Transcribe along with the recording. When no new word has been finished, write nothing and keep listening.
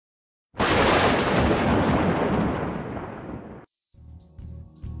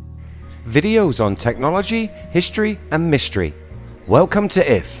Videos on technology, history and mystery. Welcome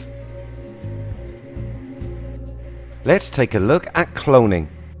to IF. Let's take a look at cloning.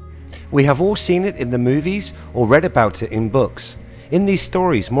 We have all seen it in the movies or read about it in books. In these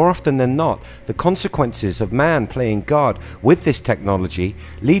stories, more often than not, the consequences of man playing God with this technology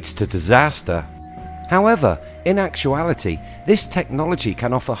leads to disaster. However, in actuality, this technology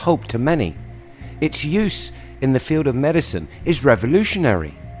can offer hope to many. Its use in the field of medicine is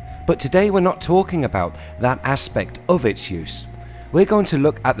revolutionary. But today we're not talking about that aspect of its use. We're going to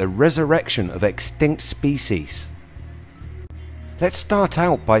look at the resurrection of extinct species. Let's start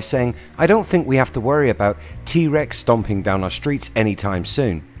out by saying I don't think we have to worry about T-Rex stomping down our streets anytime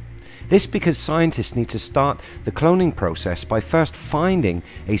soon. This because scientists need to start the cloning process by first finding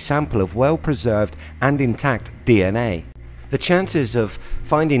a sample of well-preserved and intact DNA. The chances of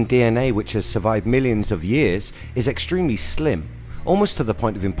finding DNA which has survived millions of years is extremely slim, almost to the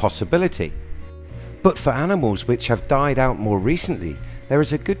point of impossibility. But for animals which have died out more recently, there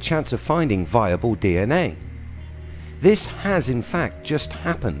is a good chance of finding viable DNA. This has in fact just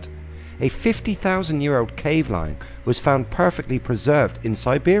happened. A 50,000-year-old cave lion was found perfectly preserved in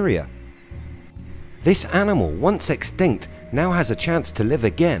Siberia. This animal, once extinct, now has a chance to live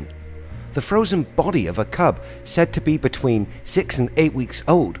again. The frozen body of a cub, said to be between 6 and 8 weeks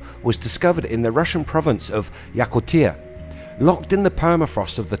old, was discovered in the Russian province of Yakutia. Locked in the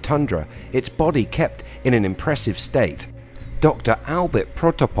permafrost of the tundra, its body kept in an impressive state. Dr. Albert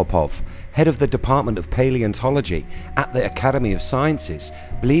Protopopov, head of the Department of Paleontology at the Academy of Sciences,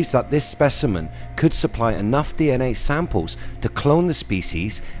 believes that this specimen could supply enough DNA samples to clone the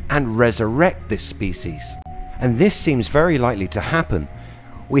species and resurrect this species. And this seems very likely to happen.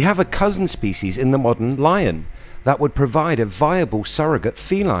 We have a cousin species in the modern lion that would provide a viable surrogate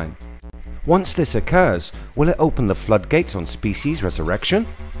feline. Once this occurs, will it open the floodgates on species resurrection?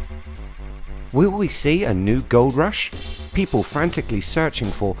 Will we see a new gold rush? People frantically searching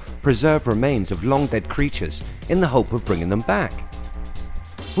for preserved remains of long dead creatures in the hope of bringing them back.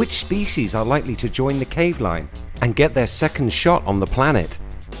 Which species are likely to join the cave line and get their second shot on the planet?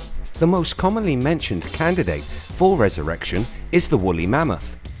 The most commonly mentioned candidate for resurrection is the woolly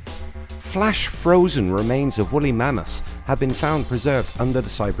mammoth. Flash frozen remains of woolly mammoths have been found preserved under the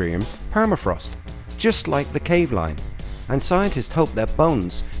Siberian permafrost, just like the cave lion, and scientists hope their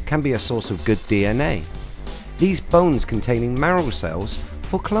bones can be a source of good DNA. These bones containing marrow cells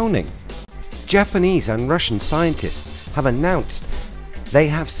for cloning. Japanese and Russian scientists have announced they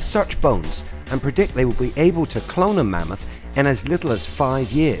have such bones and predict they will be able to clone a mammoth in as little as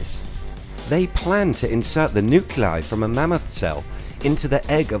 5 years. They plan to insert the nuclei from a mammoth cell into the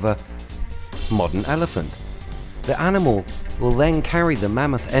egg of a modern elephant. The animal will then carry the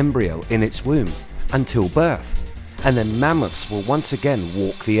mammoth embryo in its womb until birth, and then mammoths will once again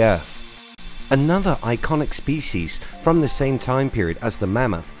walk the earth. Another iconic species from the same time period as the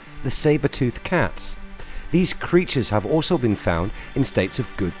mammoth, the saber-toothed cats. These creatures have also been found in states of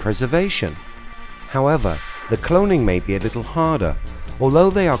good preservation. However, the cloning may be a little harder. Although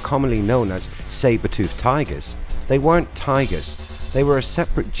they are commonly known as saber-toothed tigers, they weren't tigers. They were a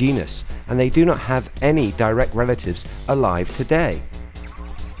separate genus and they do not have any direct relatives alive today.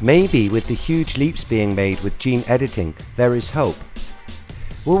 Maybe with the huge leaps being made with gene editing, there is hope.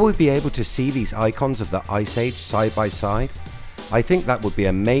 Will we be able to see these icons of the Ice Age side by side? I think that would be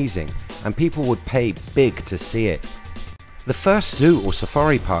amazing and people would pay big to see it. The first zoo or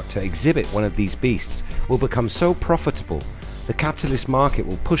safari park to exhibit one of these beasts will become so profitable, the capitalist market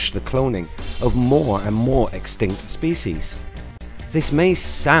will push the cloning of more and more extinct species. This may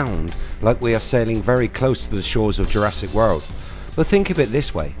sound like we are sailing very close to the shores of Jurassic World, but think of it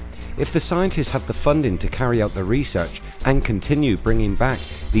this way. If the scientists have the funding to carry out the research and continue bringing back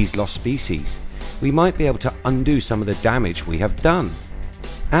these lost species, we might be able to undo some of the damage we have done.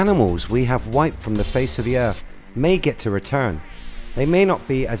 Animals we have wiped from the face of the earth may get to return. They may not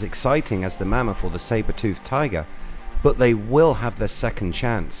be as exciting as the mammoth or the saber-toothed tiger, but they will have their second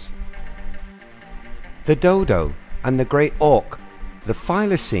chance. The dodo and the great auk, the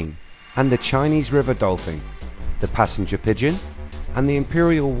thylacine and the Chinese river dolphin, the passenger pigeon and the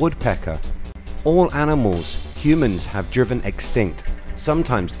imperial woodpecker, all animals humans have driven extinct,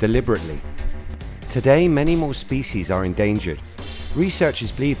 sometimes deliberately. Today many more species are endangered.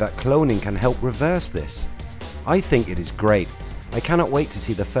 Researchers believe that cloning can help reverse this. I think it is great. I cannot wait to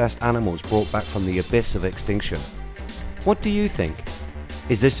see the first animals brought back from the abyss of extinction. What do you think?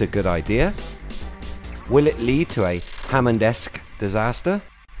 Is this a good idea? Will it lead to a Hammond-esque disaster?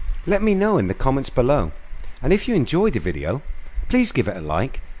 Let me know in the comments below. And if you enjoyed the video, please give it a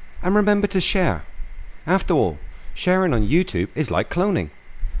like and remember to share. After all, sharing on YouTube is like cloning.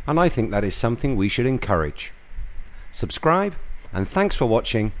 and I think that is something we should encourage. Subscribe, and thanks for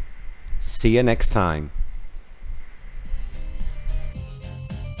watching. See you next time.